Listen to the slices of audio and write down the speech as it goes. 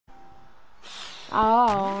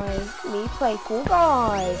Me play Cool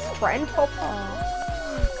Guys, Friend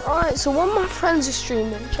Hopper. Alright, so one of my friends is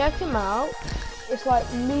streaming, check him out. It's like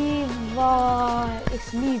Levi,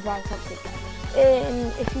 it's Levi something.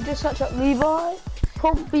 And if you just search up Levi,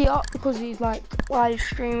 probably up because he's like live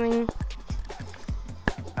streaming.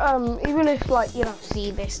 Even if like you don't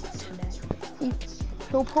see this today,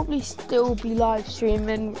 he'll probably still be live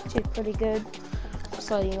streaming, which is pretty good.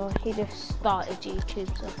 So you know, he just started YouTube,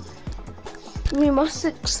 so we must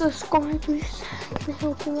 6 subscribers can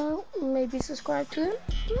help him out. Maybe subscribe to him.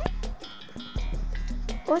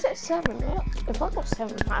 Or is it 7? Yeah. If I got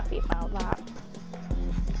 7, I'm happy about that.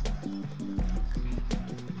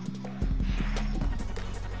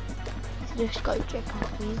 Just go check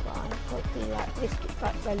out Levi. Hopefully like this gets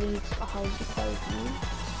like released 100 views.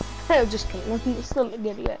 I'm just kidding, it's not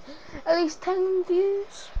gonna get at least 10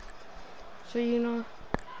 views. So you know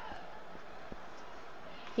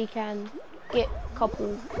he can get a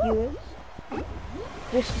couple viewers.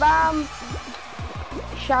 Just spam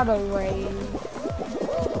Shadow Rain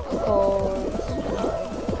or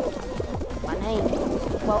my name.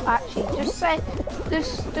 Well, actually, just say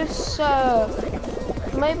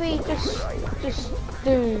maybe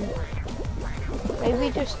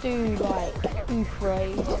just do like Oof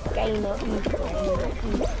Raid, Gainer Oof Raid.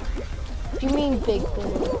 Do you mean Big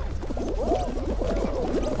Bully?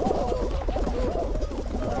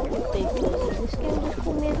 Big Bully. This game just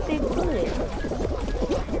called me a Big Bully.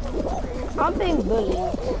 I'm being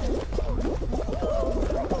bullied.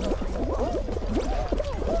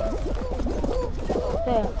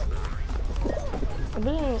 There.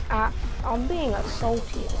 I'm being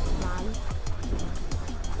assaulted, man.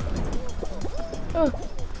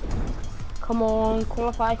 Come on,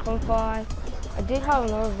 qualify. I did have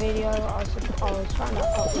another video. I was trying to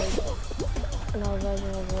upload another version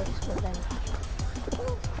of this, but then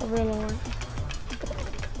I really want.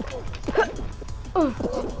 Oh,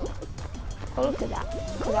 look at that.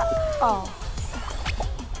 Oh.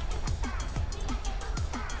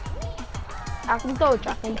 I can dodge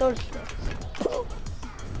this.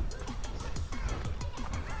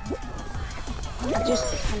 I just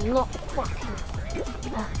cannot fucking.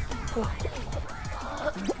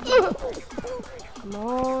 Come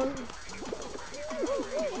on.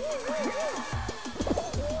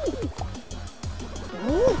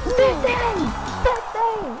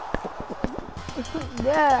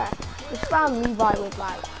 Yeah. Just found Levi with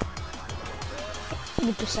like,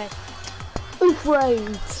 you just say, Oof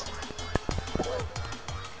Raids.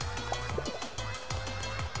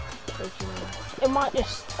 It might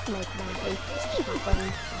just make my day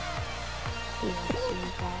happen.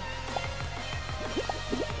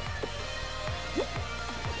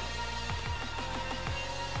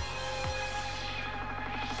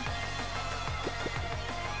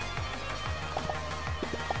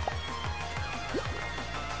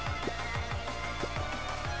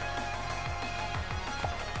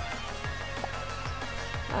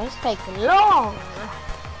 It's taking long.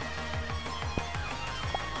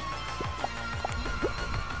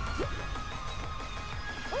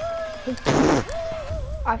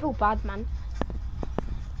 I feel bad, man.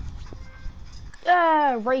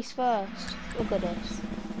 Yeah, race first. Look at this.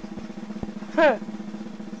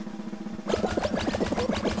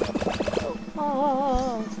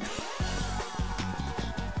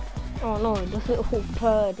 Oh no, this little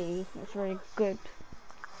birdie was very good.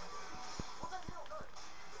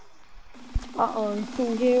 Can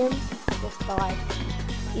you hear him? This guy.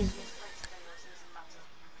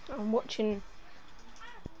 I'm watching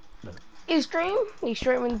his stream. He's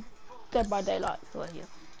streaming Dead by Daylight for you.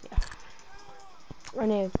 Yeah. I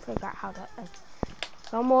need to figure out how that is.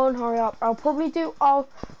 Come on, hurry up. I'll probably do all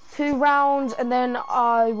 2 rounds and then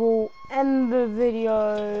I will end the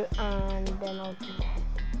video and then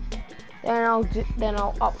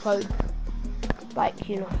I'll upload like,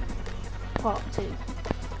 you know, part 2.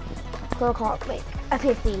 I can't make a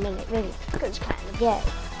 15-minute video because it's kind of gay.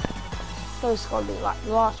 So it's gonna be like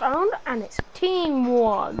the last round, and it's team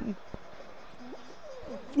 1.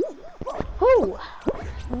 Whoo!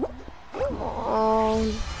 Come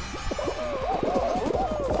on.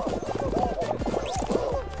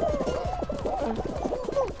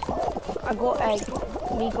 I got egg.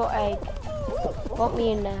 We got egg. Got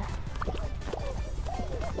me in there.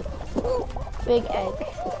 Big egg.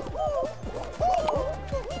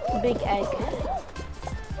 Big egg.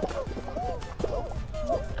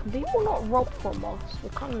 Can people not rob from us? We're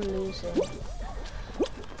kind of losing.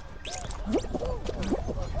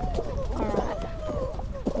 Alright.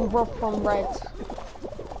 We rob from reds.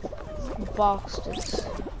 Bastards.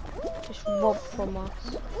 Just rob from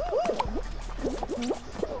us.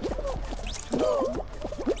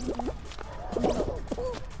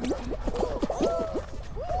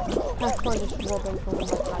 can't just rob him from the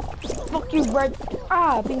red light. Fuck you, red.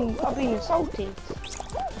 Ah, I've been assaulted.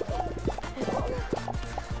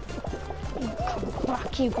 You come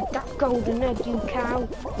back here with that golden egg, you cow.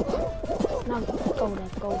 No, golden.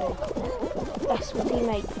 That's my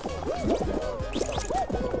teammate.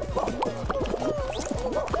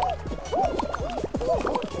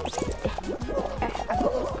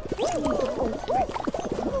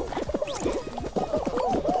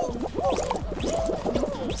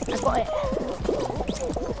 I got it.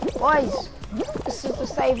 Boys, this is to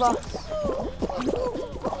save us.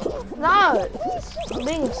 No, I'm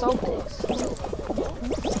being assaulted.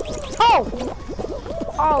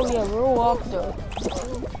 Oh yeah, we're all after.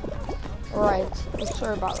 Right, I'm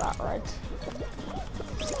sorry about that, right?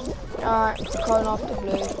 Alright, going after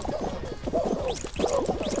blue.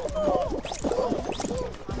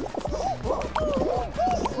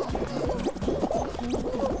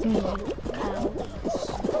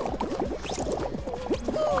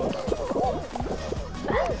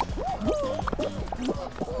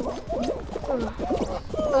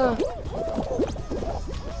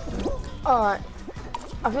 Alright,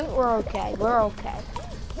 I think we're okay,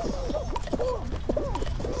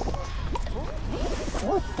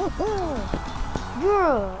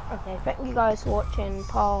 Okay, thank you guys for watching.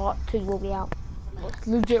 Part 2 will be out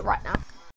legit right now.